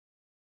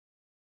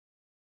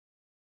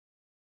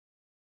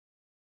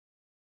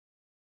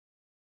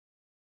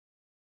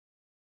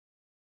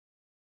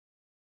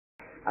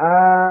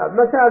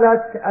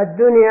مسألة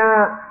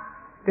الدنيا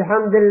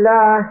بحمد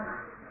الله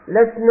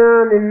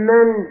لسنا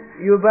ممن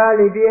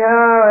يبالي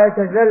بها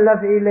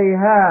ويتزلف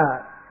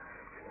إليها،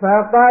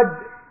 فقد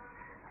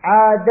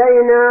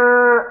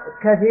عادينا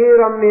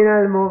كثيرا من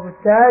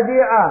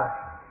المبتدعة،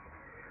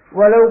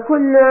 ولو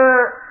كنا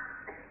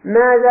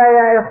ماذا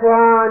يا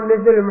إخوان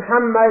مثل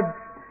محمد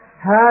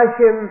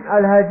هاشم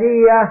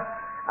الهدية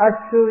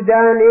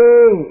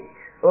السوداني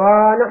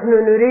ونحن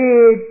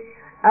نريد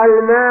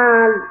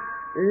المال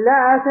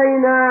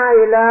لأتينا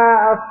إلى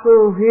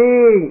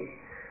الصوفي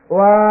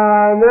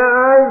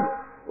ونعم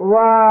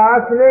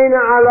وأثنينا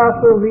على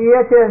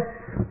صوفيته،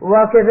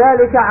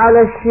 وكذلك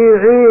على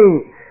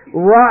الشيعي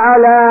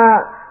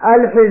وعلى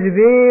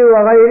الحزبي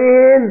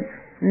وغيرهم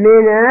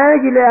من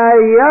أجل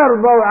أن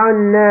يرضوا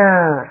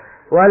عنا،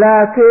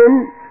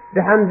 ولكن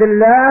بحمد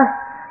الله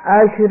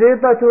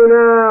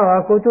أشرطتنا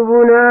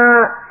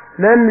وكتبنا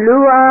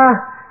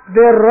مملوءة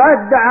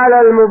بالرد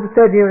على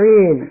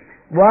المبتدعين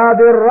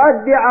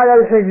وبالرد على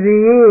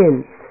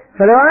الحزبيين.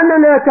 فلو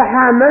أننا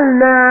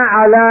تحاملنا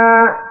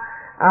على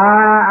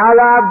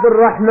عبد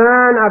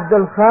الرحمن عبد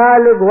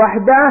الخالق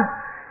وحده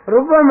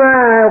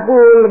ربما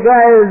يقول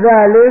قائل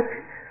ذلك،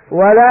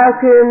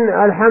 ولكن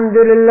الحمد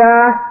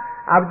لله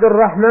عبد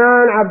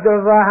الرحمن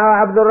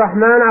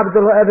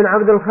ابن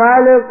عبد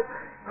الخالق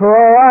هو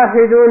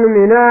واحد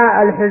من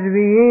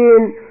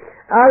الحزبيين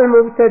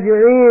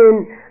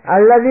المبتدعين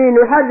الذين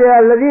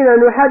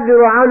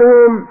نحذر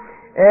عنهم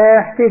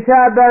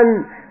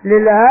احتسابا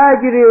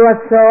للأجر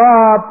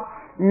والثواب.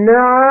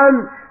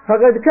 نعم،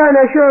 فقد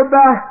كان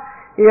شعبة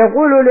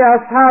يقول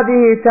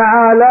لأصحابه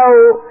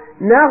تعالوا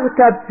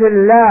نغتب في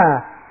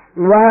الله،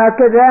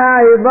 وهكذا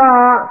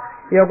أيضا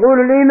يقول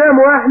الإمام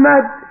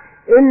أحمد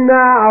إن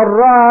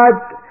الراد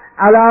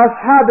على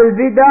أصحاب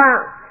البدع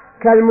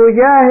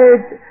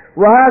كالمجاهد،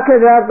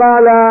 وهكذا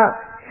قال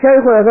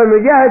شيخ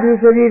المجاهد في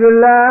سبيل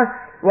الله،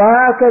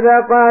 وهكذا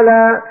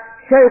قال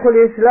شيخ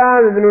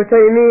الإسلام ابن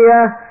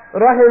تيمية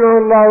رحمه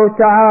الله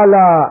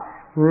تعالى.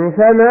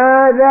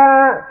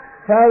 فماذا؟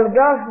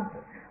 فالقصد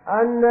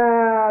أن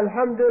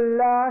الحمد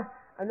لله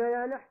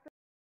أننا